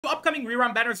upcoming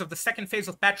rerun banners of the second phase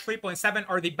of patch 3.7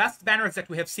 are the best banners that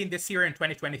we have seen this year in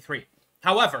 2023.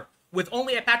 However, with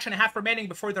only a patch and a half remaining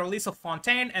before the release of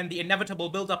Fontaine and the inevitable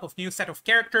build-up of new set of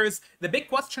characters, the big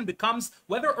question becomes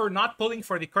whether or not pulling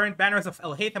for the current banners of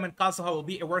Alhaitham and Kazuha will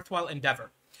be a worthwhile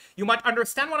endeavor. You might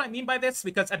understand what I mean by this,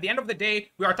 because at the end of the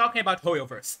day, we are talking about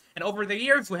Hoyoverse. And over the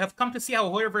years, we have come to see how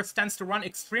Hoyoverse tends to run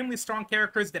extremely strong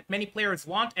characters that many players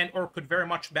want and or could very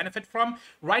much benefit from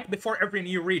right before every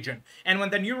new region. And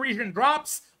when the new region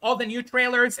drops, all the new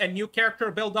trailers and new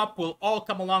character build-up will all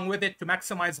come along with it to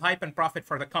maximize hype and profit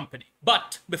for the company.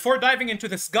 But before diving into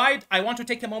this guide, I want to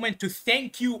take a moment to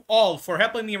thank you all for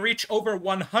helping me reach over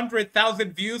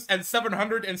 100,000 views and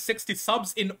 760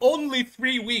 subs in only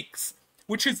 3 weeks.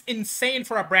 Which is insane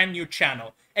for a brand new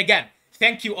channel. Again,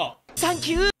 thank you all. Thank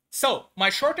you! So, my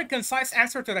short and concise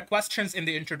answer to the questions in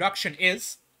the introduction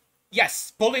is,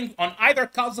 yes, pulling on either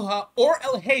Kazuha or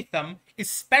Alhaitham,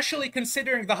 especially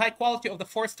considering the high quality of the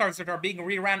 4 stars that are being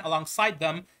reran alongside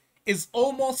them, is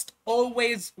almost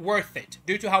always worth it,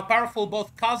 due to how powerful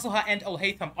both Kazuha and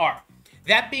Alhaitham are.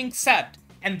 That being said,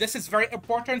 and this is very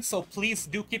important, so please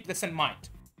do keep this in mind,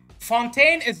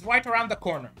 Fontaine is right around the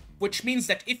corner. Which means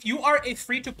that if you are a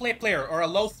free-to-play player or a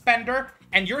low spender,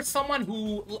 and you're someone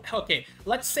who, okay,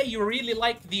 let's say you really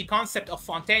like the concept of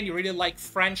Fontaine, you really like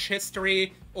French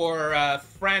history, or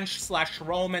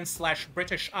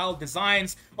French/Roman/British Isle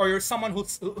designs, or you're someone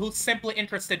who's simply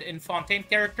interested in Fontaine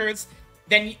characters,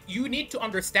 then you need to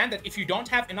understand that if you don't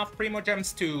have enough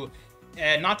Primogems to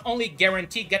not only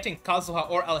guarantee getting Kazuha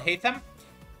or Alhaitham,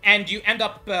 and you end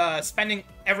up spending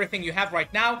everything you have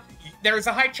right now, there is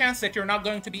a high chance that you're not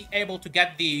going to be able to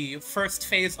get the first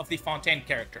phase of the Fontaine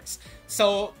characters.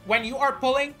 So when you are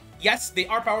pulling, yes, they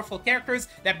are powerful characters.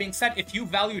 That being said, if you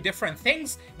value different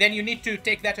things, then you need to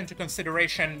take that into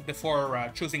consideration before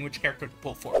choosing which character to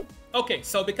pull for. Okay,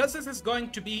 so because this is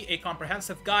going to be a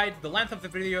comprehensive guide, the length of the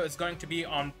video is going to be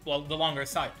on, well, the longer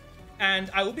side. And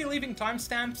I will be leaving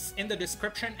timestamps in the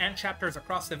description and chapters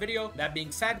across the video. That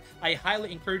being said, I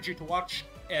highly encourage you to watch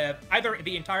either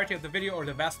the entirety of the video or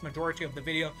the vast majority of the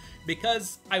video,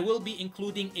 because I will be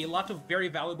including a lot of very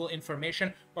valuable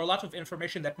information, or a lot of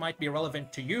information that might be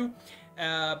relevant to you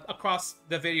across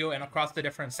the video and across the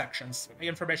different sections.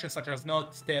 Information such as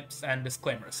notes, tips, and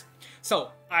disclaimers.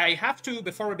 So I have to,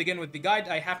 before we begin with the guide,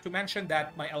 I have to mention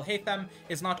that my Alhaitham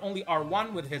is not only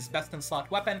R1 with his best-in-slot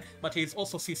weapon, but he's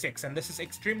also C6. And this is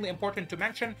extremely important to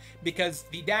mention, because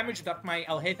the damage that my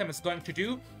Alhaitham is going to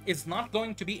do is not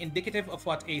going to be indicative of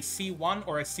what a C1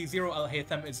 or a C0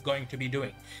 Alhaitham is going to be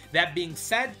doing. That being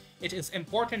said, it is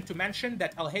important to mention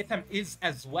that Alhaitham is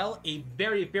as well a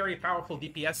very, very powerful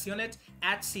DPS unit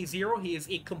at C0. He is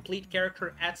a complete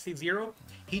character at C0.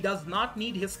 He does not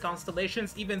need his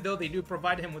Constellations, even though they do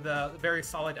provide him with a very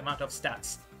solid amount of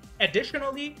stats.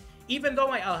 Additionally, even though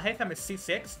my Alhaitham is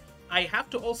C6, I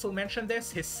have to also mention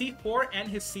this, his C4 and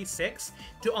his C6,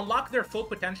 to unlock their full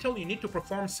potential, you need to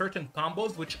perform certain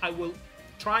combos, which I will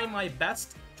try my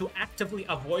best to actively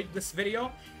avoid this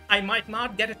video. I might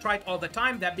not get it right all the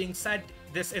time. That being said,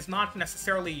 this is not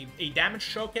necessarily a damage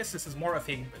showcase. This is more of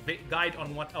a guide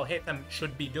on what Alhaitham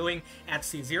should be doing at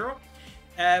C0.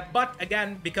 But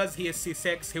again, because he is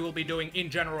C6, he will be doing, in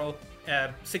general,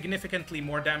 significantly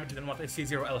more damage than what a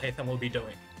C0 Alhaitham will be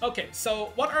doing. Okay,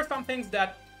 so what are some things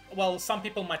that, well, some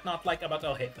people might not like about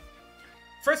Alhaitham?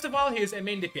 First of all, he is a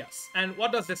main DPS. And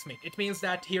what does this mean? It means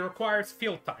that he requires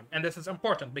field time. And this is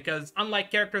important because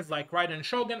unlike characters like Raiden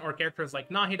Shogun, or characters like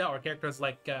Nahida, or characters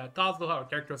like Kazuha, or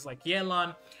characters like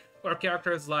Yelan, or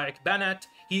characters like Bennett,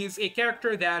 he's a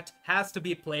character that has to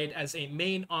be played as a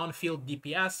main on-field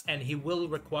DPS, and he will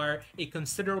require a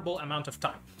considerable amount of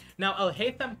time. Now,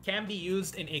 Alhaitham can be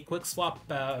used in a quick swap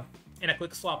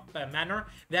manner.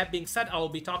 That being said, I will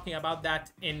be talking about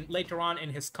that later on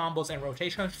in his combos and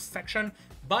rotations section.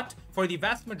 But for the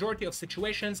vast majority of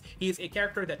situations, he is a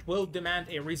character that will demand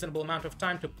a reasonable amount of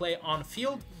time to play on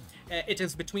field. It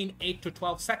is between 8 to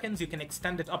 12 seconds. You can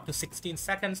extend it up to 16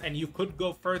 seconds, and you could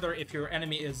go further if your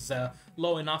enemy is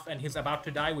low enough and he's about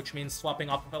to die, which means swapping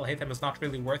off of Alhaitham is not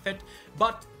really worth it.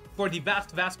 But for the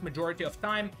vast majority of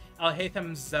time,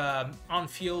 Alhaitham's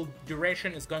on-field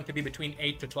duration is going to be between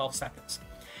 8 to 12 seconds.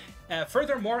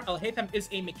 Furthermore, Alhaitham is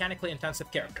a mechanically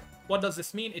intensive character. What does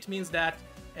this mean? It means that,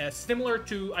 similar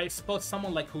to, I suppose,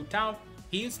 someone like Hu Tao,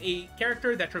 he's a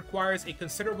character that requires a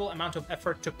considerable amount of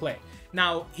effort to play.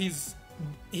 Now, he's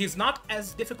He's not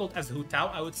as difficult as Hu Tao.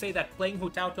 I would say that playing Hu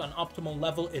Tao to an optimal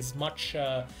level is much,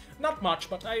 not much,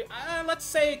 but let's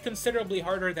say considerably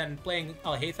harder than playing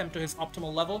Alhaitham to his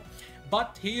optimal level.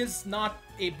 But he is not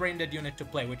a brain-dead unit to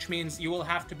play, which means you will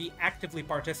have to be actively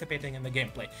participating in the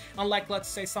gameplay. Unlike, let's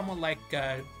say, someone like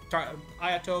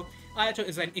Ayato. Ayato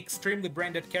is an extremely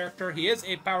brain-dead character. He is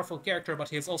a powerful character, but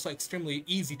he is also extremely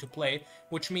easy to play,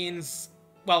 which means,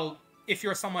 well, if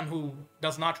you're someone who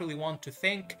does not really want to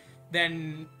think,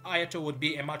 then Ayato would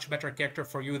be a much better character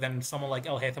for you than someone like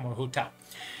Alhaitham or Hu Tao.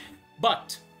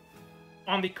 But,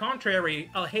 on the contrary,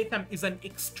 Alhaitham is an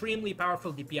extremely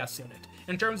powerful DPS unit.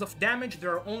 In terms of damage,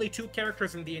 there are only two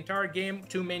characters in the entire game,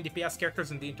 two main DPS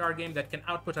characters in the entire game that can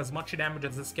output as much damage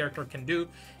as this character can do,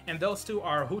 and those two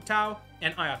are Hu Tao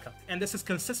and Ayaka. And this is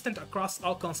consistent across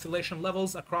all Constellation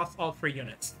levels, across all three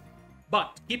units.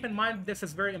 But, keep in mind this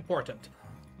is very important.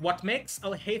 What makes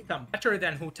Alhaitham better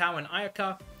than Hu Tao and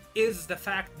Ayaka is the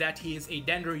fact that he is a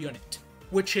Dendro unit,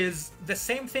 which is the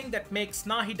same thing that makes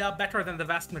Nahida better than the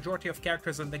vast majority of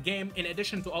characters in the game. In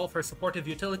addition to all of her supportive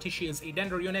utility, she is a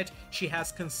Dendro unit. She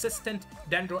has consistent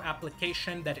Dendro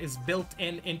application that is built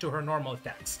into her normal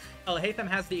attacks. Alhaitham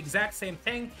has the exact same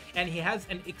thing, and he has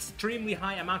an extremely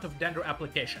high amount of Dendro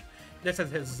application. This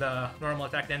is his normal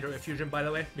attack Dendro Effusion, by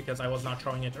the way, because I was not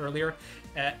showing it earlier.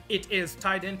 It is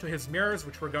tied into his mirrors,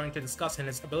 which we're going to discuss in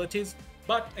his abilities.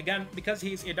 But again, because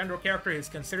he's a Dendro character, he's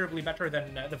considerably better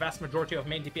than the vast majority of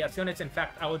main DPS units. In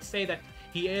fact, I would say that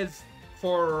he is,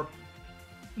 for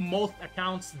most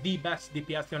accounts, the best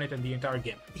DPS unit in the entire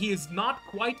game. He is not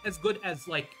quite as good as,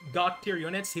 like, god tier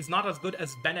units. He's not as good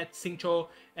as Bennett, Xingqiu,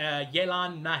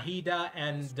 Yelan, Nahida,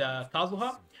 and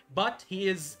Kazuha. But he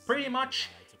is pretty much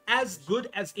as good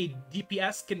as a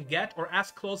DPS can get, or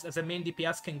as close as a main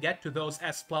DPS can get to those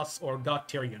S+ or god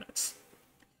tier units.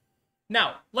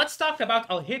 Now, let's talk about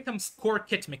Alhaitham's core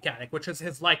kit mechanic, which is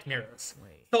his light mirrors.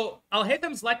 So,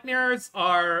 Alhaitham's light mirrors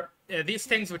are these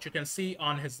things which you can see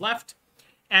on his left.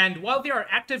 And while they are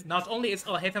active, not only is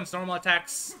Alhaitham's normal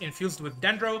attacks infused with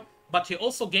Dendro, but he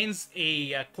also gains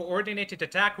a coordinated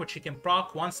attack which he can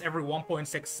proc once every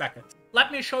 1.6 seconds.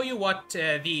 Let me show you what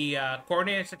the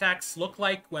coordinated attacks look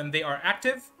like when they are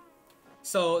active.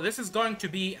 So, this is going to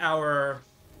be our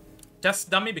test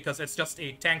dummy, because it's just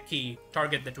a tanky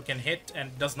target that we can hit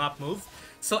and does not move.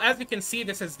 So as you can see,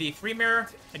 this is the 3 mirror.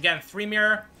 Again, 3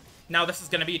 mirror. Now this is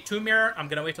going to be 2 mirror. I'm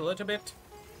going to wait a little bit.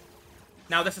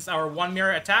 Now this is our 1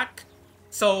 mirror attack.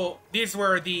 So these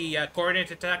were the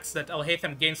coordinated attacks that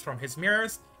Alhaitham gains from his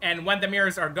mirrors. And when the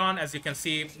mirrors are gone, as you can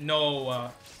see,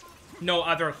 no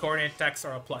other coordinate attacks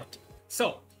are applied.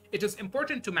 So it is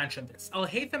important to mention this.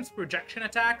 Alhaitham's projection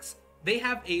attacks, they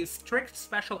have a strict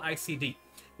special ICD,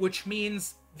 which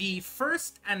means the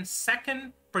first and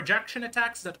second projection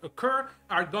attacks that occur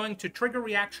are going to trigger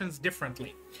reactions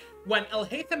differently. When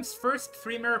Alhaitham's first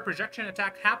 3-mirror projection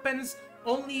attack happens,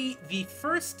 only the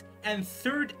first and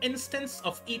third instance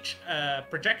of each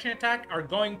projection attack are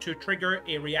going to trigger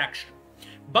a reaction.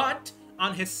 But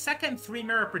on his second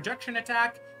 3-mirror projection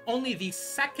attack, only the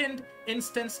second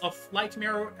instance of light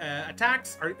mirror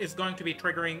attacks is going to be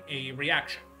triggering a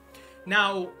reaction.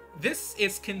 Now, this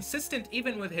is consistent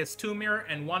even with his 2-mirror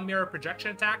and 1-mirror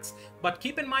projection attacks, but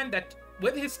keep in mind that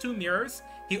with his 2 mirrors,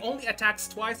 he only attacks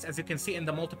twice, as you can see in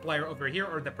the multiplier over here,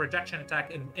 or the projection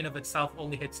attack in of itself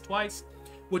only hits twice,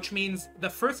 which means the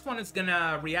first one is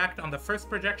gonna react on the first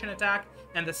projection attack,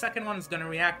 and the second one is gonna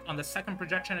react on the second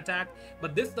projection attack,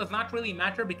 but this does not really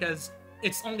matter because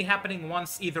it's only happening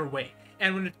once either way.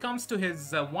 And when it comes to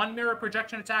his 1-mirror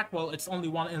projection attack, well, it's only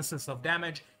one instance of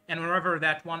damage, and whenever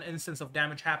that one instance of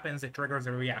damage happens, it triggers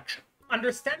a reaction.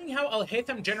 Understanding how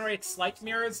Alhaitham generates light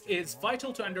mirrors is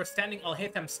vital to understanding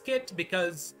Alhaitham's kit,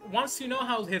 because once you know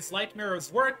how his light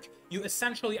mirrors work, you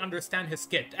essentially understand his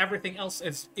kit. Everything else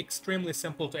is extremely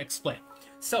simple to explain.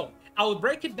 So, I will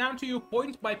break it down to you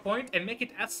point by point and make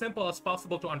it as simple as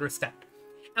possible to understand.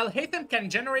 Alhaitham can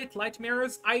generate light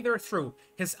mirrors either through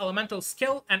his elemental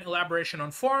skill and elaboration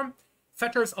on form,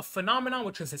 fetters of phenomena,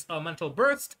 which is his elemental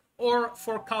burst, or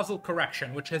for causal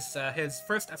correction, which is his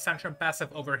first ascension passive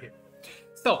over here.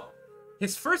 So,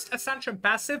 his first ascension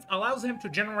passive allows him to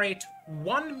generate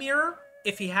 1 mirror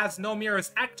if he has no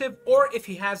mirrors active, or if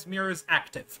he has mirrors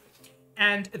active.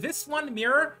 And this 1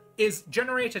 mirror is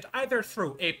generated either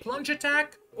through a plunge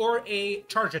attack or a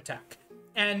charge attack.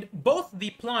 And both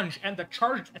the plunge and the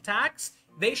charged attacks,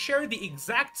 they share the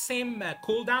exact same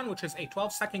cooldown, which is a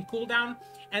 12-second cooldown,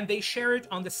 and they share it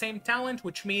on the same talent,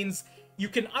 which means you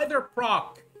can either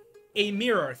proc a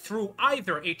mirror through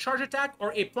either a charge attack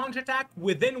or a plunge attack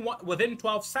within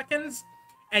 12 seconds,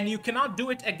 and you cannot do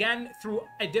it again through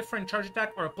a different charge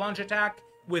attack or a plunge attack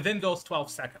within those 12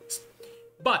 seconds.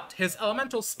 But his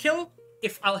elemental skill,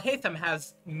 if Alhaitham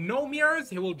has no mirrors,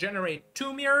 he will generate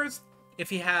 2 mirrors. If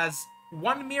he has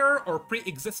 1 mirror or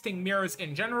pre-existing mirrors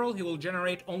in general, he will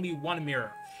generate only 1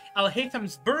 mirror.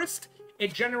 Alhaitham's burst,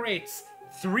 it generates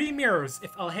 3 mirrors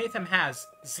if Alhaitham has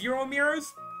 0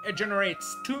 mirrors. It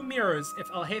generates 2 mirrors if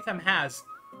Alhaitham has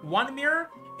 1 mirror.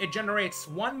 It generates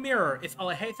 1 mirror if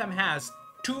Alhaitham has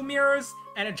 2 mirrors.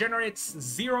 And it generates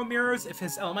 0 mirrors if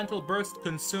his elemental burst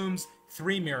consumes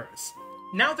 3 mirrors.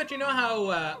 Now that you know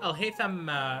how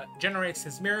Alhaitham generates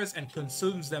his mirrors and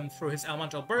consumes them through his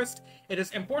elemental burst, it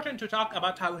is important to talk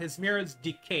about how his mirrors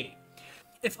decay.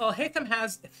 If Alhaitham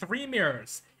has 3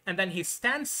 mirrors, and then he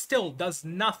stands still, does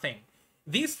nothing,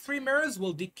 these 3 mirrors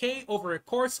will decay over a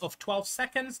course of 12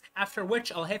 seconds, after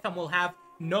which Alhaitham will have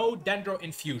no Dendro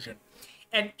infusion.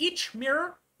 And each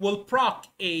mirror will proc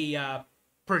a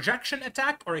projection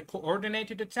attack or a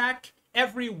coordinated attack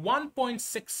every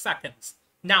 1.6 seconds.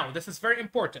 Now, this is very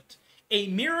important. A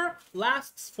mirror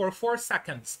lasts for 4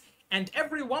 seconds, and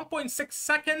every 1.6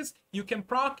 seconds, you can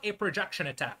proc a projection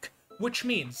attack, which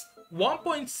means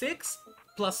 1.6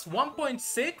 plus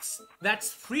 1.6, that's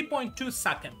 3.2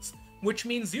 seconds, which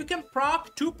means you can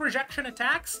proc 2 projection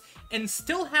attacks and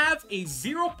still have a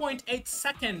 0.8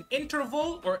 second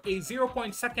interval or a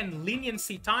 0.2 second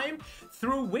leniency time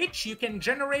through which you can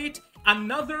generate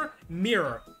another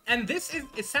mirror. And this is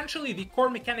essentially the core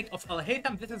mechanic of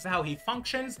Alhaitham. This is how he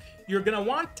functions. You're gonna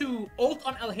want to ult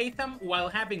on Alhaitham while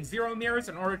having 0 mirrors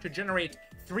in order to generate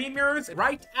 3 mirrors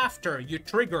right after you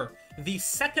trigger the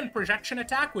second projection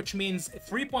attack, which means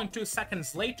 3.2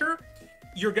 seconds later,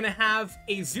 you're gonna have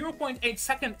a 0.8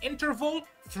 second interval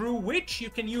through which you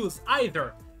can use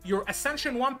either your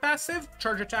Ascension 1 passive,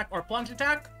 charge attack or plunge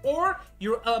attack, or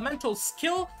your elemental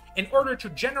skill in order to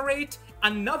generate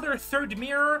another 3rd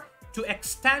mirror to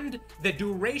extend the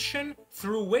duration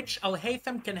through which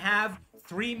Alhaitham can have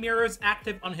 3 mirrors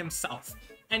active on himself.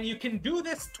 And you can do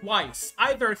this twice,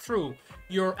 either through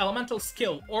your elemental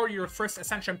skill or your first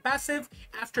Ascension passive.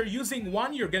 After using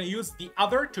one, you're going to use the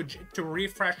other to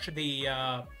refresh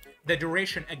the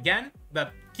duration again.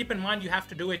 But keep in mind, you have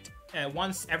to do it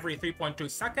once every 3.2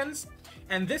 seconds.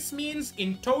 And this means,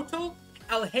 in total,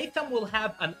 Alhaitham will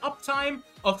have an uptime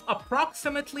of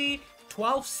approximately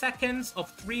 12 seconds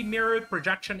of 3 mirror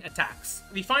projection attacks.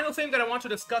 The final thing that I want to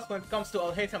discuss when it comes to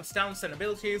Alhaitham's talents and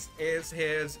abilities is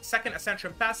his second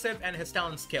Ascension passive and his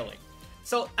talent scaling.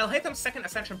 So Alhaitham's second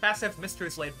Ascension passive,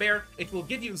 Mystery's Laid Bare, it will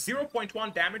give you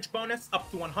 0.1 damage bonus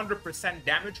up to 100%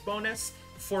 damage bonus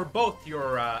for both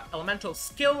your elemental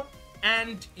skill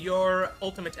and your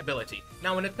ultimate ability.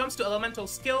 Now, when it comes to elemental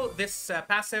skill, this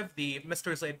passive, the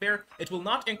Mystery's Laid Bare, it will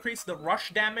not increase the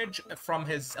rush damage from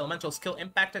his elemental skill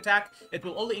impact attack. It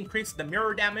will only increase the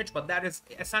mirror damage, but that is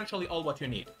essentially all what you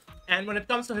need. And when it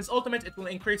comes to his ultimate, it will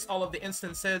increase all of the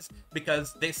instances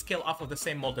because they scale off of the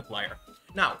same multiplier.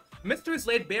 Now, Mystery's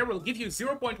Laid Bare will give you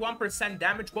 0.1%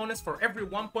 damage bonus for every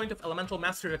 1 point of elemental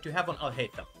mastery that you have on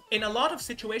Alhaitham. In a lot of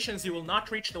situations, you will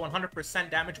not reach the 100%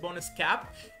 damage bonus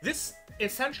cap. This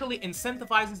essentially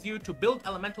incentivizes you to build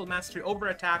elemental mastery over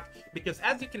attack because,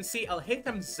 as you can see,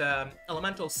 Alhaitham's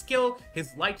elemental skill,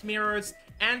 his light mirrors,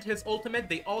 and his ultimate,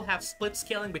 they all have split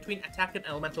scaling between attack and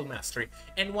elemental mastery.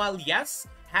 And while, yes,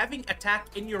 having attack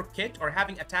in your kit or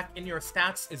having attack in your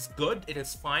stats is good, it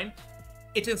is fine,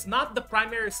 it is not the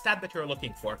primary stat that you're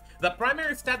looking for. The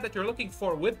primary stat that you're looking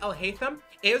for with Alhaitham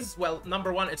is, well,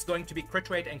 number 1, it's going to be crit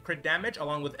rate and crit damage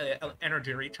along with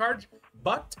energy recharge.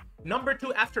 But number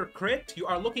 2, after crit, you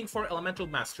are looking for elemental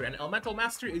mastery, and elemental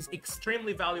mastery is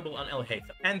extremely valuable on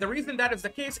Alhaitham. And the reason that is the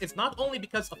case is not only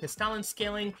because of his talent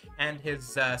scaling and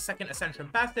his second Ascension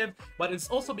passive, but it's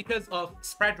also because of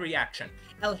spread reaction.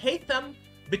 Alhaitham,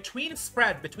 between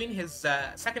his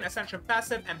second Ascension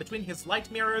passive and between his light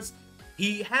mirrors,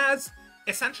 he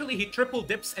triple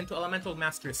dips into elemental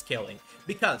mastery scaling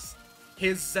because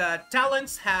his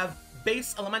talents have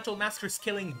base elemental mastery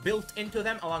scaling built into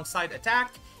them alongside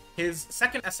attack. His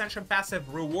second Ascension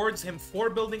passive rewards him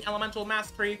for building elemental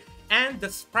mastery, and the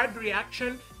spread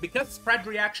reaction, because spread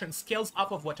reaction scales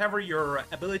off of whatever your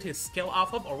abilities scale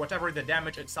off of or whatever the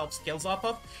damage itself scales off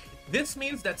of. This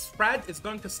means that spread is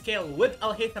going to scale with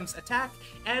Alhaitham's attack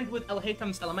and with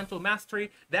Alhaitham's elemental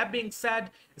mastery. That being said,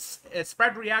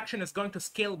 spread reaction is going to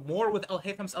scale more with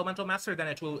Alhaitham's elemental mastery than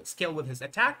it will scale with his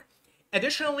attack.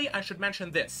 Additionally, I should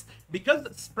mention this. Because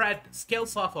spread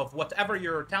scales off of whatever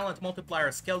your talent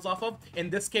multiplier scales off of, in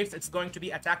this case, it's going to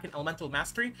be attack and elemental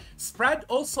mastery. Spread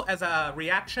also, as a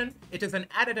reaction, it is an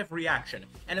additive reaction,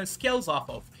 and it scales off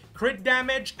of crit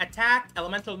damage, attack,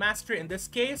 elemental mastery in this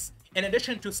case, in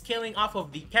addition to scaling off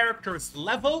of the character's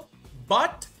level,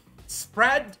 but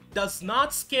Spread does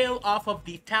not scale off of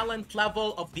the talent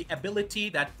level of the ability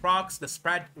that procs the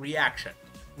spread reaction.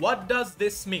 What does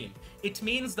this mean? It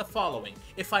means the following.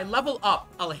 If I level up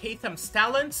Alhaitham's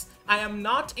talents, I am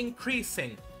not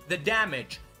increasing the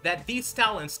damage that these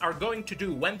talents are going to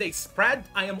do when they spread.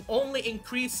 I am only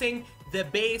increasing the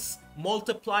base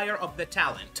multiplier of the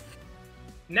talent.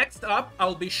 Next up,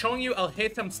 I'll be showing you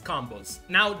Alhaitham's combos.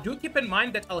 Now, do keep in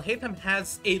mind that Alhaitham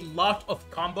has a lot of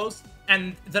combos,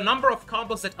 and the number of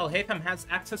combos that Alhaitham has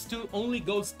access to only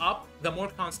goes up the more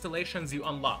constellations you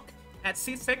unlock. At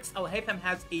C6, Alhaitham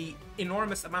has an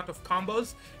enormous amount of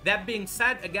combos. That being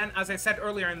said, again, as I said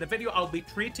earlier in the video, I'll be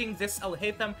treating this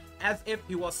Alhaitham as if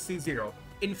he was C0.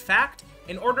 In fact,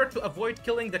 in order to avoid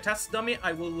killing the test dummy,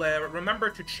 I will remember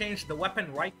to change the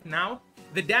weapon right now.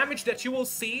 The damage that you will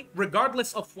see,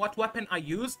 regardless of what weapon I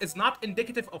use, is not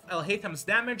indicative of Alhaitham's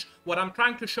damage. What I'm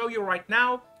trying to show you right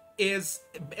now is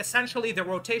essentially the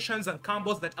rotations and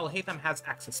combos that Alhaitham has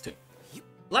access to.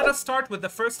 Let us start with the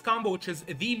first combo, which is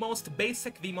the most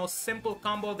basic, the most simple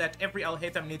combo that every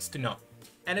Alhaitham needs to know.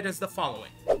 And it is the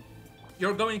following.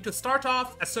 You're going to start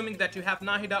off, assuming that you have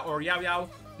Nahida or Yao Yao,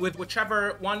 with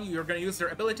whichever one you're going to use their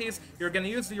abilities. You're going to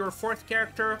use your fourth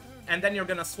character, and then you're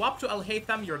going to swap to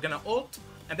Alhaitham, you're going to ult,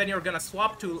 and then you're going to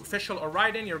swap to Official or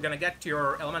Raiden, you're going to get to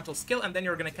your elemental skill, and then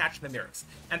you're going to catch the mirrors.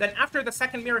 And then after the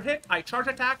second mirror hit, I charge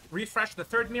attack, refresh the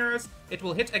third mirrors, it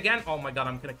will hit again. Oh my god,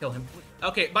 I'm going to kill him.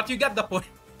 Okay, but you get the point.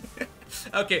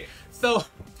 Okay, so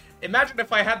imagine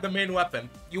if I had the main weapon.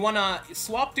 You want to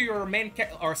swap to your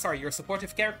your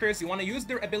supportive characters, you want to use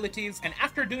their abilities, and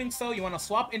after doing so, you want to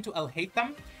swap into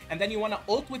Alhaitham, and then you want to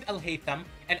ult with Alhaitham,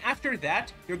 and after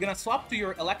that, you're going to swap to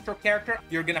your Electro character,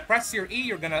 you're going to press your E,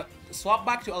 you're going to swap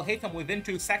back to Alhaitham within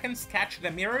 2 seconds, catch the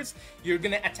mirrors, you're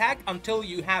going to attack until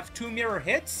you have 2 mirror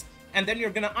hits, and then you're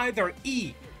going to either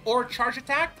E or charge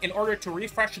attack in order to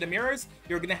refresh the mirrors.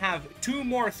 You're going to have 2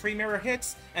 more 3 mirror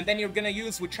hits, and then you're going to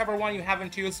use whichever one you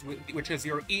haven't used, which is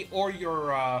your E or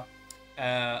your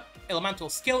elemental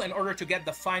skill, in order to get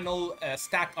the final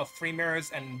stack of 3 mirrors,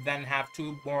 and then have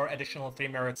 2 more additional 3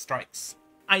 mirror strikes.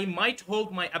 I might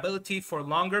hold my ability for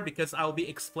longer because I'll be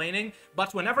explaining,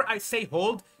 but whenever I say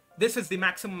hold, this is the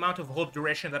maximum amount of hold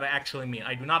duration that I actually mean.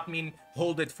 I do not mean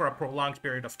hold it for a prolonged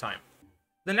period of time.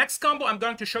 The next combo I'm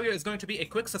going to show you is going to be a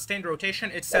quick sustained rotation.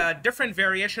 It's a different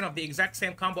variation of the exact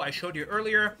same combo I showed you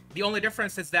earlier. The only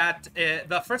difference is that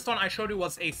the first one I showed you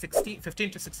was a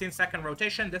 15 to 16 second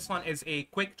rotation. This one is a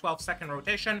quick 12-second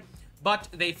rotation, but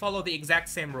they follow the exact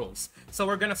same rules. So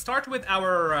we're going to start with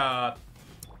our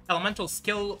elemental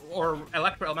skill, or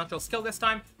electro elemental skill this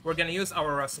time. We're going to use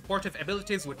our supportive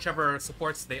abilities, whichever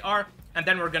supports they are, and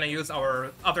then we're going to use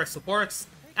our other supports.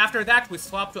 After that, we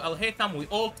swap to Alhaitham, we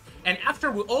ult, and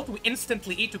after we ult, we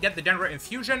instantly E to get the Dendro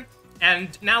Infusion,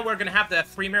 and now we're gonna have the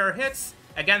 3 mirror hits,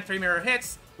 again 3 mirror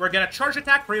hits, we're gonna charge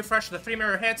attack, refresh the 3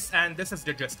 mirror hits, and this is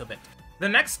the gist of it. The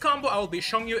next combo I will be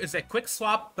showing you is a quick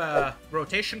swap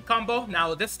rotation combo.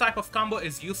 Now, this type of combo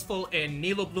is useful in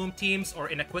Nilo Bloom teams or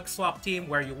in a quick swap team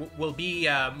where you will be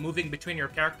moving between your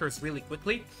characters really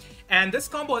quickly. And this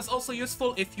combo is also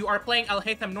useful if you are playing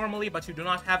Alhaitham normally but you do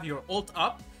not have your ult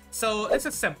up. So this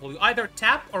is simple. You either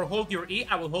tap or hold your E.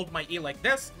 I will hold my E like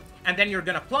this. And then you're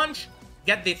going to plunge,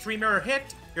 get the 3 mirror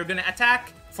hit. You're going to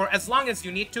attack for as long as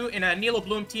you need to. In a Nilo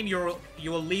Bloom team, you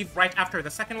will leave right after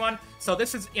the second one. So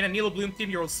this is in a Nilo Bloom team,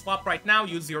 you'll swap right now,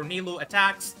 use your Nilo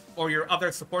attacks or your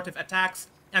other supportive attacks.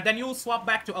 And then you'll swap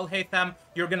back to Alhaitham.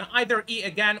 You're going to either E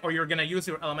again or you're going to use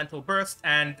your Elemental Burst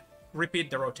and repeat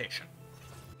the rotation.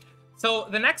 So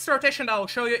the next rotation that I'll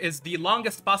show you is the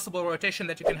longest possible rotation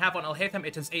that you can have on Alhaitham.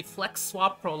 It is a flex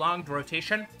swap prolonged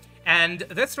rotation. And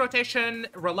this rotation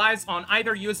relies on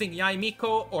either using Yai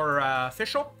Miko or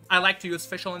Fischl. I like to use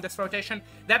Fischl in this rotation.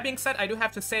 That being said, I do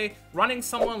have to say, running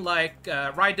someone like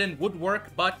Raiden would work,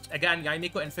 but again, Yai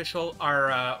Miko and Fischl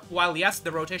are, while yes,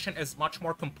 the rotation is much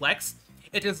more complex,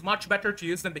 it is much better to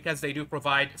use them because they do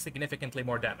provide significantly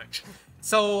more damage.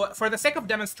 So, for the sake of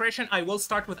demonstration, I will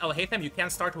start with Alhaitham. You can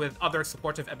start with other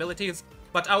supportive abilities,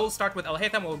 but I will start with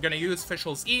Alhaitham. We're going to use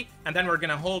Fischl's E, and then we're going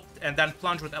to hold and then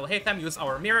plunge with Alhaitham, use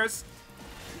our mirrors.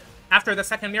 After the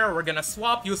second mirror, we're going to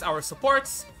swap, use our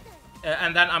supports,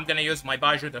 and then I'm going to use my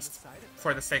Baiju just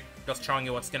for the sake of just showing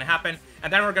you what's going to happen.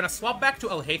 And then we're going to swap back to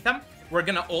Alhaitham. We're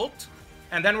going to ult,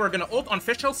 and then we're going to ult on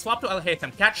Fischl, swap to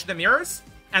Alhaitham, catch the mirrors,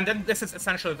 and then this is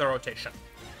essentially the rotation.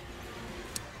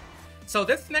 So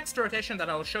this next rotation that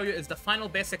I'll show you is the final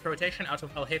basic rotation out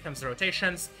of Alhaitham's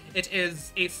rotations. It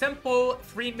is a simple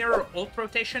 3-mirror ult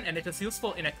rotation, and it is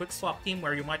useful in a quick swap team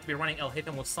where you might be running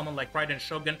Alhaitham with someone like Raiden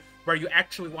Shogun, where you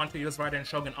actually want to use Raiden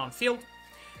Shogun on field.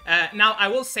 Now, I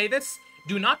will say this,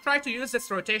 do not try to use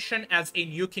this rotation as a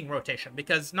nuking rotation,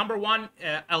 because number one,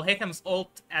 Alhaitham's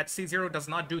ult at C0 does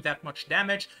not do that much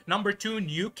damage. Number two,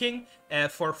 nuking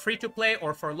for free-to-play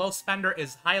or for low spender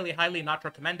is highly, highly not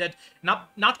recommended.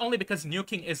 Not only because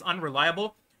nuking is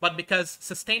unreliable, but because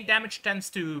sustained damage tends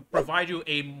to provide you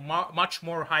a much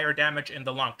more higher damage in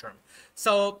the long term.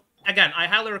 So, again, I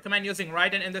highly recommend using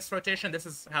Raiden in this rotation. This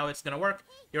is how it's going to work.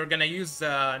 You're going to use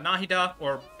Nahida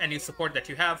or any support that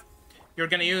you have. You're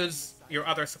going to use your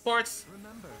other supports.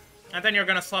 And then you're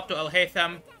going to swap to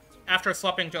Alhaitham. After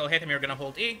swapping to Alhaitham, you're going to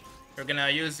hold E. You're going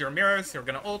to use your mirrors. You're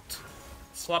going to ult.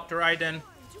 Swap to Raiden.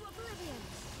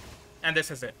 And this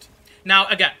is it. Now,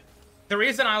 again, the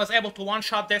reason I was able to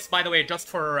one-shot this, by the way, just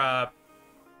for,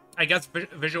 I guess,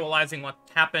 visualizing what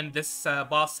happened, this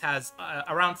boss has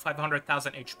around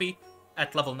 500,000 HP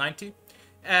at level 90.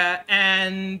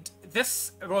 And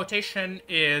this rotation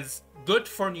is good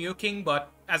for nuking,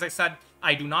 but as I said,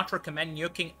 I do not recommend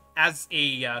nuking as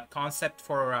a concept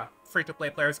for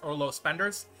free-to-play players or low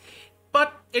spenders.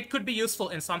 But it could be useful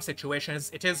in some situations.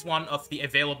 It is one of the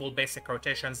available basic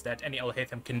rotations that any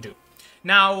Alhaitham can do.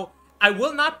 Now, I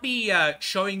will not be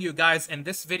showing you guys in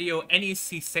this video any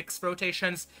C6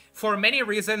 rotations for many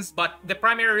reasons, but the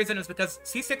primary reason is because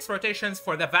C6 rotations,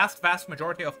 for the vast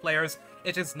majority of players,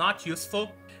 it is not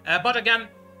useful. But again,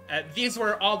 these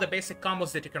were all the basic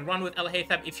combos that you can run with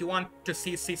Alhaitham. If you want to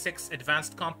see C6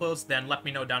 advanced combos, then let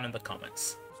me know down in the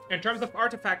comments. In terms of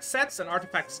artifact sets and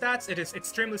artifact stats, it is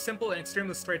extremely simple and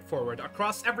extremely straightforward.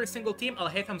 Across every single team,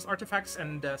 Alhaitham's artifacts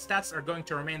and stats are going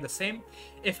to remain the same.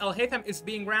 If Alhaitham is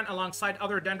being ran alongside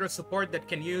other Dendro support that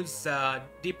can use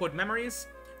Deepwood Memories,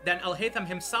 then Alhaitham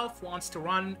himself wants to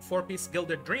run 4-piece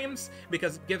Gilded Dreams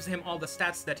because it gives him all the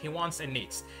stats that he wants and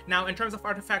needs. Now, in terms of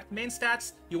artifact main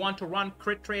stats, you want to run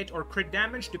crit rate or crit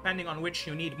damage depending on which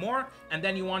you need more, and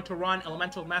then you want to run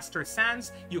Elemental Master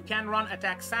Sands. You can run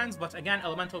Attack Sands, but again,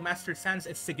 Elemental Master Sands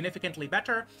is significantly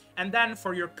better. And then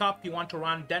for your cup, you want to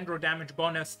run Dendro damage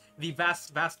bonus the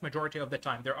vast majority of the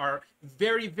time. There are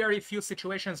very few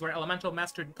situations where Elemental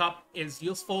Mastered Cup is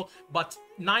useful, but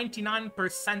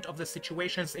 99% of the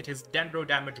situations it is Dendro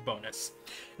damage bonus.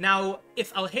 Now,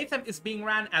 if Alhaitham is being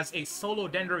ran as a solo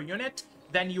Dendro unit,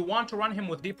 then you want to run him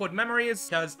with Deepwood Memories,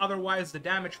 because otherwise the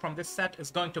damage from this set is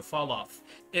going to fall off.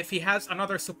 If he has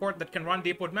another support that can run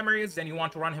Deepwood Memories, then you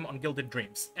want to run him on Gilded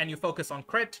Dreams, and you focus on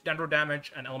crit, Dendro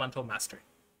damage, and Elemental Mastery.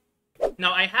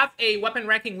 Now, I have a weapon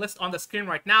ranking list on the screen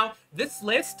right now. This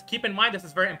list, keep in mind, this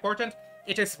is very important,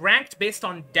 it is ranked based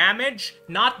on damage,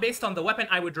 not based on the weapon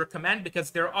I would recommend,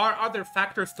 because there are other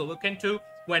factors to look into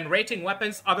when rating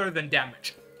weapons other than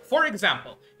damage. For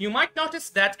example, you might notice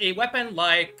that a weapon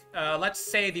like, let's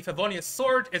say, the Favonius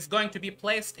Sword is going to be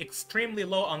placed extremely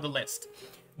low on the list.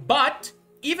 But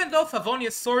even though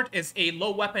Favonius Sword is a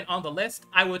low weapon on the list,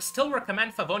 I would still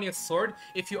recommend Favonius Sword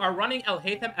if you are running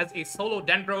Alhaitham as a solo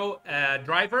Dendro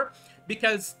driver,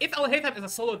 because if Alhaitham is a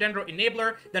solo Dendro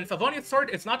enabler, then Favonius Sword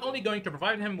is not only going to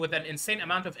provide him with an insane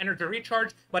amount of energy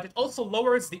recharge, but it also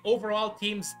lowers the overall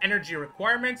team's energy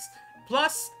requirements.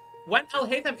 Plus, when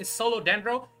Alhaitham is solo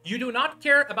Dendro, you do not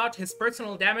care about his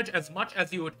personal damage as much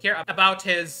as you would care about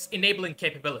his enabling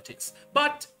capabilities.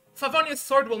 But Favonius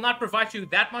Sword will not provide you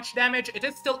that much damage. It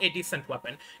is still a decent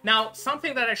weapon. Now,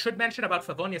 something that I should mention about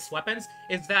Favonius weapons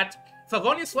is that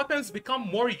Favonius weapons become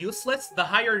more useless the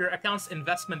higher your account's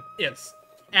investment is.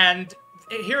 And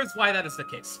here's why that is the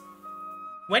case.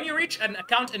 When you reach an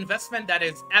account investment that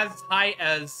is as high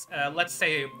as, let's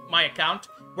say, my account,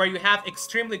 where you have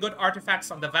extremely good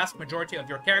artifacts on the vast majority of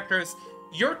your characters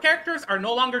are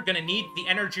no longer going to need the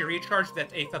energy recharge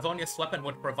that a Favonius weapon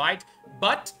would provide,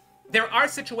 but there are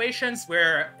situations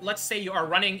where, let's say you are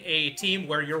running a team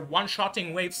where you're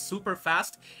one-shotting waves super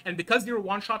fast, and because you're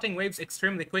one-shotting waves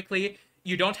extremely quickly,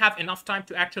 you don't have enough time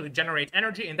to actually generate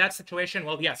energy. In that situation,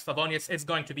 well, yes, Favonius is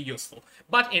going to be useful.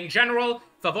 But in general,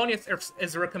 Favonius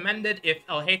is recommended if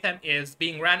Alhaitham is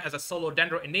being ran as a solo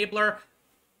Dendro enabler.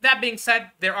 That being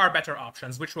said, there are better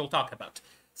options, which we'll talk about.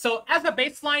 So, as a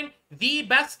baseline, the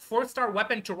best 4-star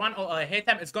weapon to run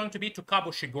Alhaitham is going to be Tukabo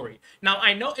Shiguri. Now,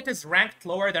 I know it is ranked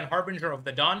lower than Harbinger of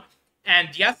the Dawn, and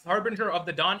yes, Harbinger of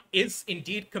the Dawn is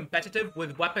indeed competitive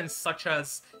with weapons such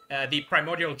as the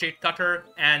Primordial Jade Cutter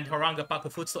and Horanga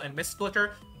Pakufutsu and Mist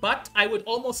Splitter, but I would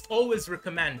almost always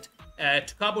recommend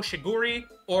Tukabo Shiguri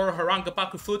or Horanga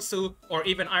Pakufutsu or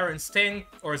even Iron Sting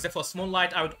or Zephos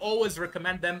Moonlight. I would always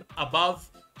recommend them above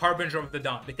Harbinger of the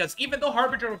Dawn, because even though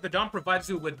Harbinger of the Dawn provides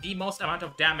you with the most amount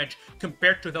of damage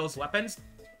compared to those weapons,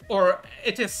 or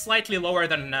it is slightly lower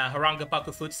than Haranga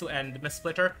Pakufutsu and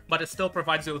Missplitter, but it still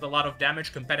provides you with a lot of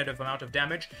damage, competitive amount of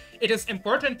damage. It is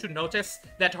important to notice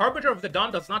that Harbinger of the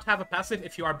Dawn does not have a passive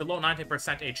if you are below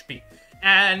 90% HP,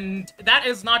 and that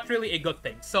is not really a good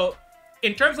thing. So,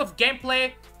 in terms of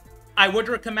gameplay, I would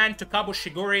recommend Takabu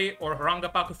Shiguri or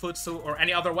Haranga Pakufutsu or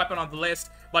any other weapon on the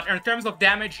list, but in terms of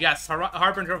damage, yes,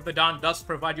 Harbinger of the Dawn does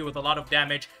provide you with a lot of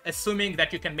damage, assuming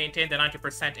that you can maintain the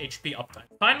 90% HP uptime.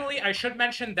 Finally, I should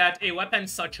mention that a weapon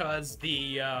such as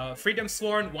the Freedom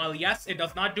Sworn, while yes, it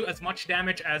does not do as much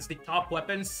damage as the top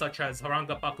weapons such as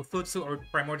Haranga Pakufutsu or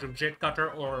Primordial Jade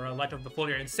Cutter or Light of the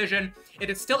Foliar Incision, it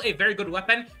is still a very good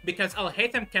weapon because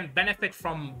Alhaitham can benefit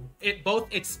from both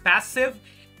its passive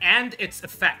and its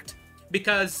effect.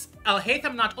 Because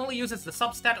Alhaitham not only uses the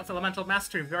substat of Elemental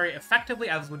Mastery very effectively,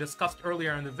 as we discussed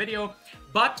earlier in the video,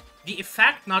 but the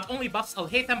effect not only buffs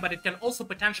Alhaitham, but it can also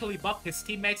potentially buff his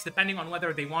teammates depending on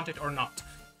whether they want it or not.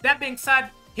 That being said,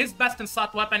 his best in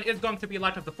slot weapon is going to be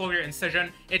Light of the Foliar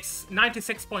Incision. It's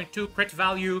 96.2 crit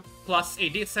value, plus a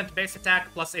decent base attack,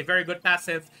 plus a very good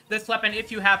passive. This weapon,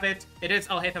 if you have it, it is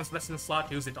Alhaitham's best in slot,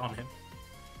 use it on him.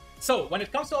 So, when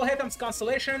it comes to Alhaitham's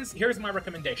Constellations, here's my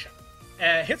recommendation.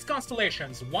 His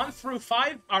Constellations 1 through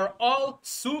 5 are all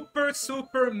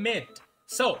super mid.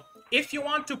 So, if you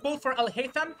want to pull for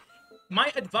Alhaitham,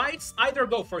 my advice, either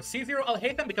go for C0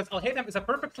 Alhaitham, because Alhaitham is a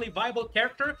perfectly viable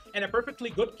character and a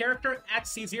perfectly good character at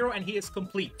C0, and he is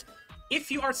complete. If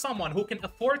you are someone who can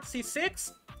afford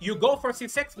C6, you go for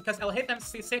C6, because Alhaitham's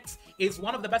C6 is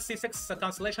one of the best C6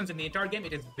 constellations in the entire game.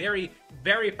 It is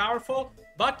very powerful.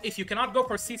 But if you cannot go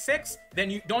for C6,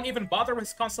 then you don't even bother with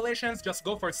his constellations. Just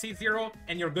go for C0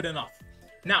 and you're good enough.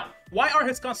 Now, why are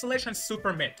his constellations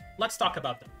super mid? Let's talk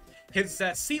about them. His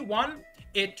C1,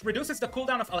 it reduces the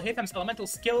cooldown of Alhaitham's elemental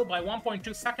skill by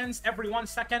 1.2 seconds every 1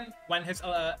 second when his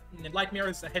light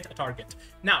mirrors hit a target.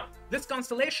 Now, this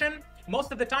constellation,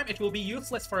 most of the time it will be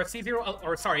useless for a C0,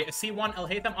 or sorry, a C1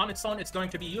 Alhaitham on its own. It's going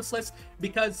to be useless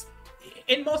because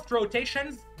in most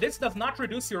rotations, this does not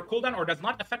reduce your cooldown or does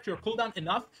not affect your cooldown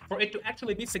enough for it to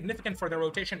actually be significant for the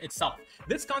rotation itself.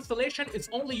 This constellation is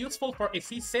only useful for a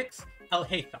C6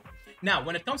 Alhaitham. Now,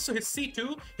 when it comes to his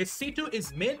C2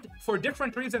 is mid for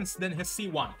different reasons than his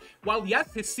C1. While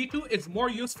yes, his C2 is more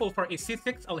useful for a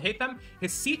C6 Alhaitham,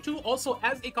 his C2 also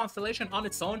as a constellation on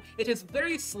its own, it is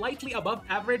very slightly above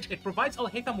average. It provides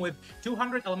Alhaitham with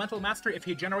 200 elemental mastery if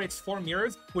he generates 4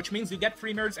 mirrors, which means you get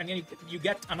 3 mirrors and then you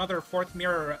get another 4th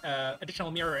mirror,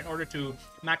 additional mirror in order to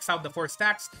max out the 4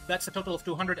 stacks. That's a total of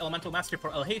 200 elemental mastery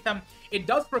for Alhaitham. It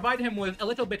does provide him with a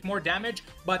little bit more damage,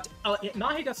 but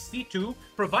Nahida's C2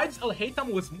 provides Alhaitham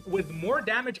with more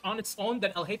damage on its own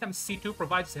than Alhaitham's C2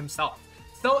 provides himself.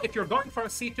 So if you're going for a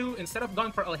C2, instead of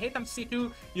going for Alhaitham's C2,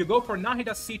 you go for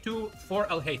Nahida's C2 for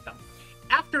Alhaitham.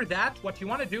 After that, what you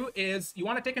want to do is you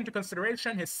want to take into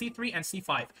consideration his C3 and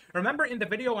C5. Remember in the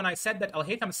video when I said that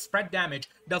Alhaitham's spread damage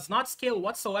does not scale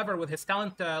whatsoever with his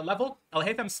talent level?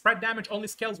 Alhaitham's spread damage only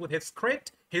scales with his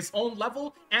crit, his own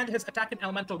level, and his attack and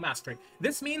elemental mastery.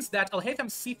 This means that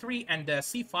Alhaitham's C3 and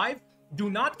C5 do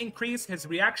not increase his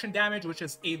reaction damage, which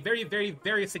is a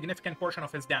very significant portion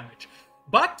of his damage.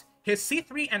 But his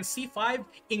C3 and C5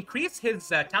 increase his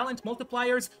talent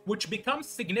multipliers, which becomes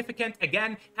significant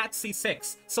again at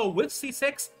C6. So with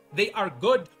C6, they are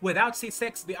good. Without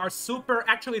C6, they are super.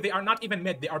 Actually, they are not even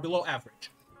mid. They are below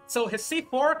average. So his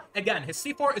C4, again, his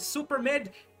C4 is super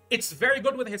mid. It's very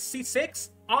good with his C6.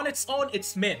 On its own,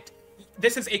 it's mid.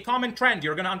 This is a common trend.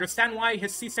 You're going to understand why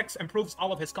his C6 improves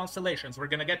all of his constellations. We're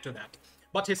going to get to that.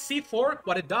 But his C4,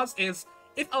 what it does is,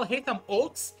 if Alhaitham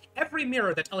ults, every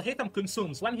mirror that Alhaitham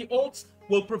consumes when he ults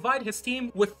will provide his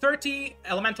team with 30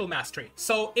 elemental mastery.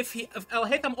 So if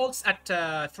Alhaitham ults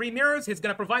at 3 mirrors, he's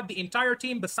going to provide the entire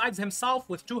team besides himself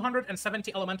with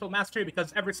 270 elemental mastery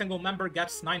because every single member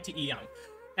gets 90 EM.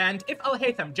 And if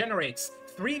Alhaitham generates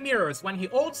 3 mirrors when he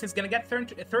ults, he's going to get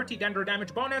 30 Dendro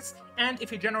damage bonus, and if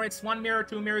he generates 1 mirror,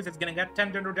 2 mirrors, he's going to get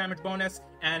 10 Dendro damage bonus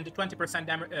and 20%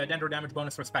 Dendro damage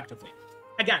bonus respectively.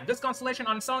 Again, this constellation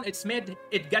on its own, it's mid,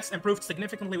 it gets improved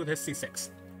significantly with his C6.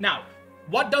 Now,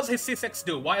 what does his C6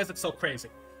 do? Why is it so crazy?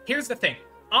 Here's the thing.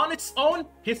 On its own,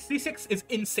 his C6 is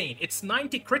insane. It's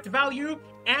 90 crit value,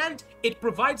 and it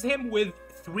provides him with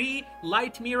 3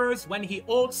 light mirrors when he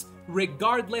ults,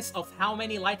 regardless of how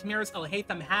many light mirrors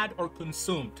Alhaitham had or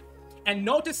consumed. And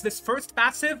notice this first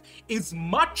passive is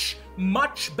much,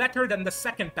 much better than the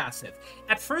second passive.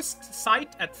 At first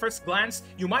sight, at first glance,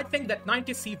 you might think that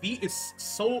 90 CV is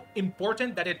so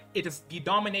important that it is the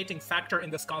dominating factor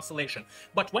in this constellation.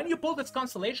 But when you pull this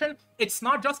constellation, it's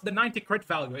not just the 90 crit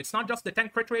value, it's not just the 10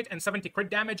 crit rate and 70 crit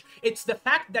damage, it's the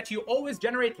fact that you always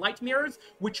generate light mirrors,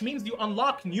 which means you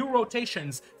unlock new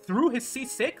rotations through his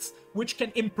C6, which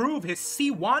can improve his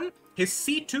C1, his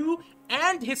C2,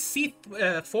 and his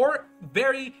C4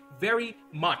 very, very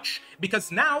much. Because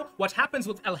now, what happens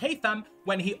with Alhaitham,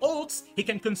 when he ults, he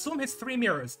can consume his 3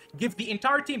 mirrors, give the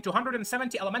entire team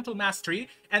 270 elemental mastery,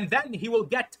 and then he will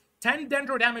get 10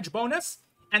 dendro damage bonus,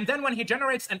 and then when he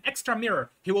generates an extra mirror,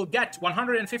 he will get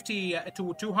 150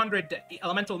 to 200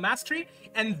 elemental mastery,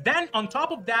 and then on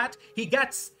top of that, he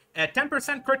gets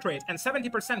 10% crit rate and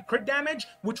 70% crit damage,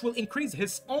 which will increase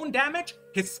his own damage,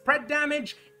 his spread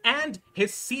damage, and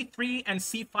his C3 and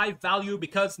C5 value,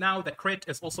 because now the crit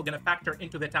is also going to factor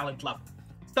into the talent level.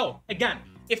 So, again,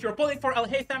 if you're pulling for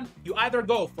Alhaitham, you either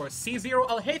go for C0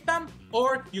 Alhaitham,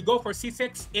 or you go for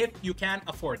C6 if you can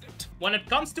afford it. When it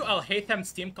comes to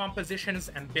Alhaitham's team compositions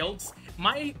and builds,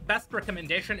 my best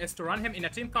recommendation is to run him in a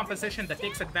team composition that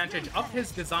takes advantage of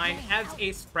his design as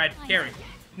a spread carry.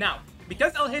 Now,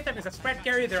 because Alhaitham is a spread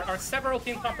carry, there are several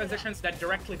team compositions that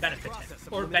directly benefit him,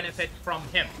 or benefit from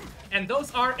him. And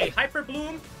those are a Hyper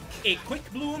Bloom, a Quick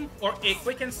Bloom, or a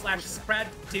Quicken/Spread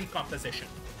team composition.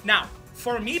 Now,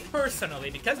 for me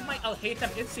personally, because my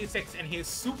Alhaitham is C6 and he is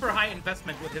super high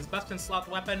investment with his best-in-slot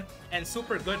weapon and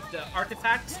super good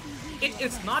artifacts, it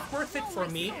is not worth it for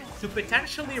me to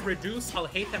potentially reduce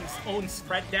Alhaitham's own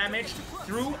spread damage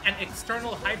through an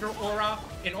external Hydro Aura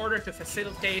in order to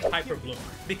facilitate Hyper Bloom.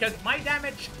 Because my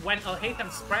damage when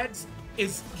Alhaitham spreads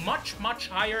is much, much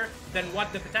higher than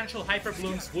what the potential Hyper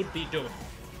Blooms would be doing.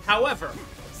 However,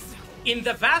 in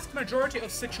the vast majority of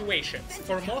situations,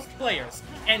 for most players,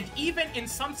 and even in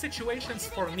some situations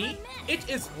for me, it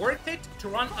is worth it to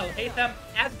run Alhaitham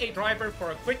as a driver for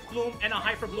a Quick Bloom and a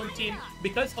Hyper Bloom team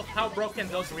because of how broken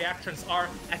those reactions are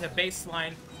at a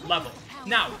baseline level.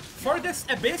 Now, for this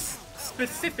Abyss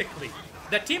specifically,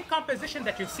 the team composition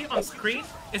that you see on screen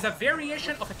is a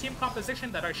variation of a team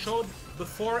composition that I showed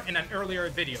before in an earlier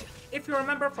video. If you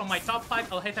remember from my top 5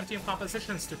 Alhaitham team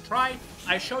compositions to try,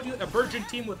 I showed you a Virgin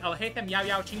team with Alhaitham, Yao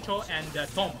Yao, Chincho, and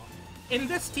Toma. In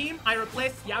this team, I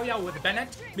replaced Yao Yao with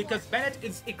Bennett because Bennett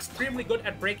is extremely good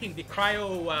at breaking the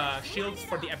cryo shields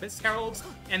for the Abyss Heralds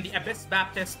and the Abyss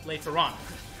Baptist later on.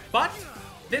 But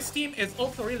this team is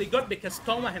also really good because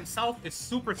Toma himself is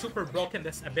super, super broken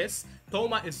this Abyss.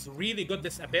 Toma is really good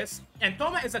this Abyss. And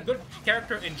Toma is a good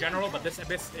character in general, but this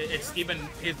Abyss is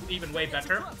even way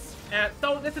better.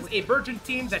 So this is a Virgin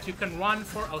team that you can run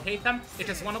for Alhaitham. It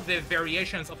is one of the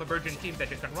variations of a Virgin team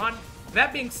that you can run.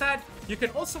 That being said, you can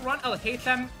also run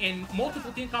Alhaitham in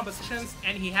multiple team compositions,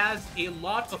 and he has a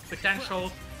lot of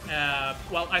potential,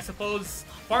 well, I suppose,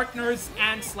 partners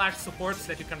and / supports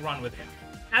that you can run with him.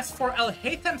 As for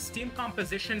Alhaitham's team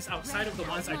compositions outside of the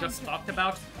ones I just talked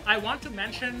about, I want to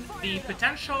mention the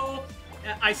potential,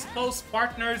 I suppose,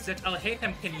 partners that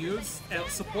Alhaitham can use,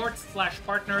 support /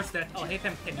 partners that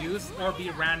Alhaitham can use or be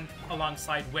ran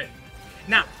alongside with.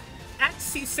 Now, at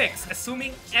C6,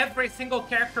 assuming every single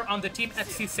character on the team at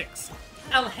C6,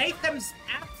 Alhaitham's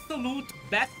absolute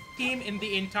best team in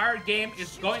the entire game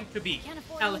is going to be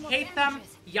Alhaitham,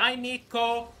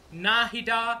 Yaimiko,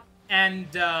 Nahida,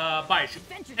 and Baiju.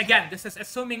 Again, this is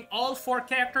assuming all 4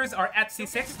 characters are at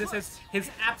C6. This is his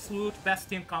absolute best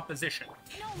team composition.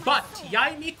 But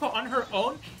Yaimiko on her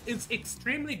own is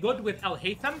extremely good with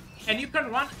Alhaitham, and you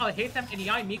can run Alhaitham and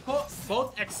Yaimiko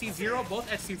both at C0, both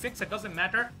at C6, it doesn't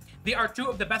matter. They are 2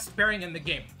 of the best pairing in the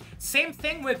game. Same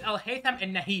thing with Alhaitham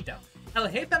and Nahida.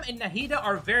 Alhaitham and Nahida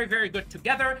are very, very good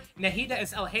together. Nahida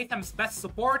is Alhaitham's best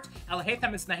support.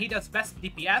 Alhaitham is Nahida's best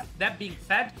DPS. That being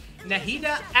said,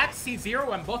 Nahida at C0,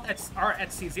 when both are at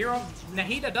C0,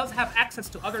 Nahida does have access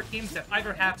to other teams that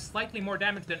either have slightly more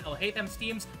damage than Alhaitham's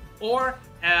teams or,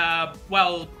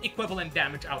 well, equivalent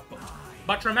damage output.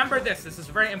 But remember this is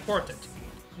very important.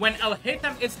 When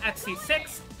Alhaitham is at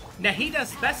C6,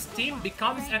 Nahida's best team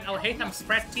becomes an Alhaitham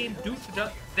spread team due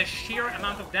to the sheer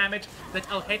amount of damage that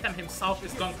Alhaitham himself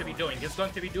is going to be doing. He's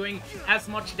going to be doing as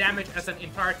much damage as an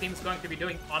entire team is going to be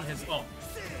doing on his own.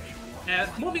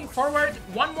 Moving forward,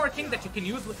 one more thing that you can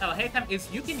use with Alhaitham is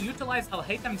you can utilize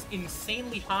Alhaitham's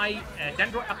insanely high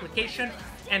Dendro application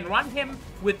and run him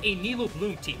with a Nilo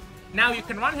Bloom team. Now, you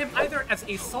can run him either as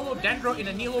a solo Dendro in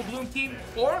a Nilo Bloom team,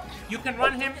 or you can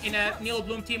run him in a Nilo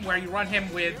Bloom team where you run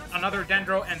him with another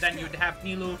Dendro and then you'd have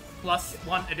Nilo plus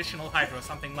 1 additional Hydro,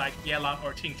 something like Yela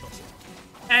or Chincho.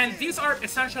 And these are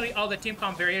essentially all the team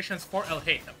comp variations for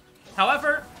Alhaitham.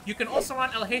 However, you can also run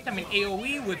Alhaitham in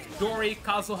AoE with Dori,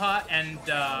 Kazuha, and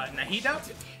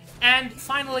Nahida. And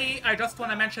finally, I just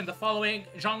want to mention the following.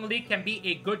 Zhongli can be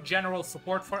a good general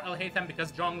support for Alhaitham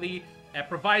because Zhongli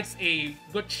provides a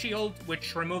good shield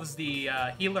which removes the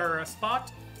healer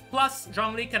spot. Plus,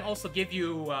 Zhongli can also give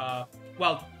you,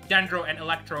 well, Dendro and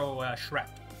Electro Shred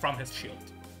from his shield.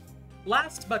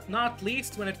 Last but not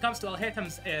least, when it comes to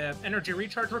Alhaitham's energy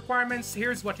recharge requirements,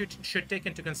 here's what you should take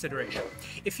into consideration.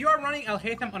 If you are running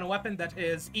Alhaitham on a weapon that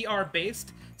is ER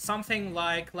based, something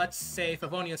like, let's say,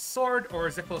 Favonia's Sword or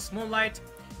Zippos Moonlight,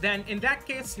 then in that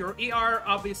case, your ER,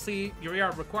 obviously, your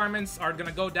ER requirements are going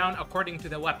to go down according to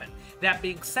the weapon. That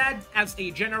being said, as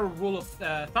a general rule of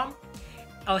thumb,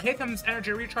 Alhaitham's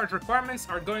energy recharge requirements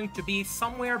are going to be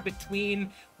somewhere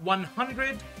between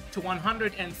 100 to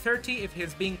 130 if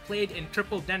he's being played in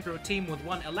triple Dendro team with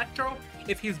 1 Electro.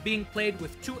 If he's being played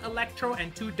with 2 Electro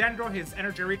and 2 Dendro, his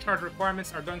energy recharge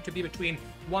requirements are going to be between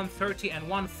 130 and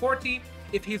 140.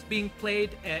 If he's being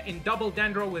played in double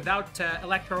Dendro without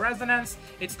Electro Resonance,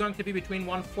 it's going to be between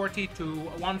 140 to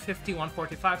 150,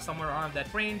 145, somewhere around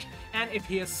that range. And if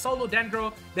he is solo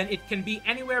Dendro, then it can be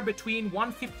anywhere between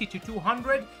 150 to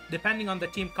 200, depending on the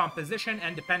team composition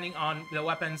and depending on the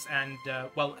weapons and,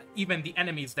 well, even the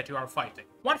enemies that you are fighting.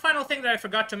 One final thing that I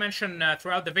forgot to mention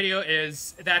throughout the video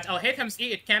is that Alhaitham's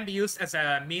E, it can be used as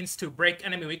a means to break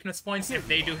enemy weakness points if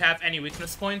they do have any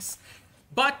weakness points.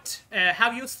 But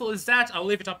how useful is that? I'll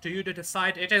leave it up to you to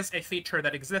decide. It is a feature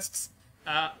that exists.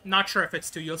 Not sure if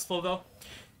it's too useful, though.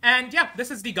 And yeah,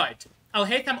 this is the guide.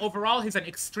 Alhaitham overall, he's an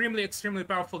extremely, extremely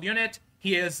powerful unit.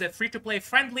 He is free-to-play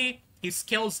friendly. He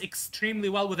scales extremely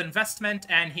well with investment,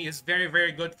 and he is very,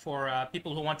 very good for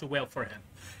people who want to whale for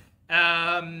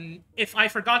him. If I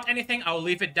forgot anything, I'll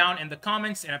leave it down in the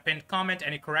comments, in a pinned comment,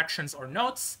 any corrections or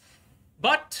notes.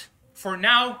 But for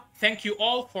now, thank you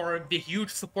all for the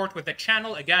huge support with the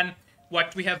channel. Again,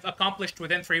 what we have accomplished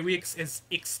within 3 weeks is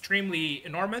extremely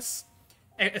enormous,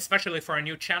 especially for a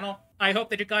new channel. I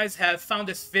hope that you guys have found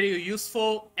this video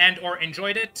useful and or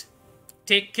enjoyed it.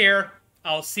 Take care.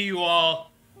 I'll see you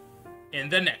all in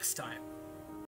the next time.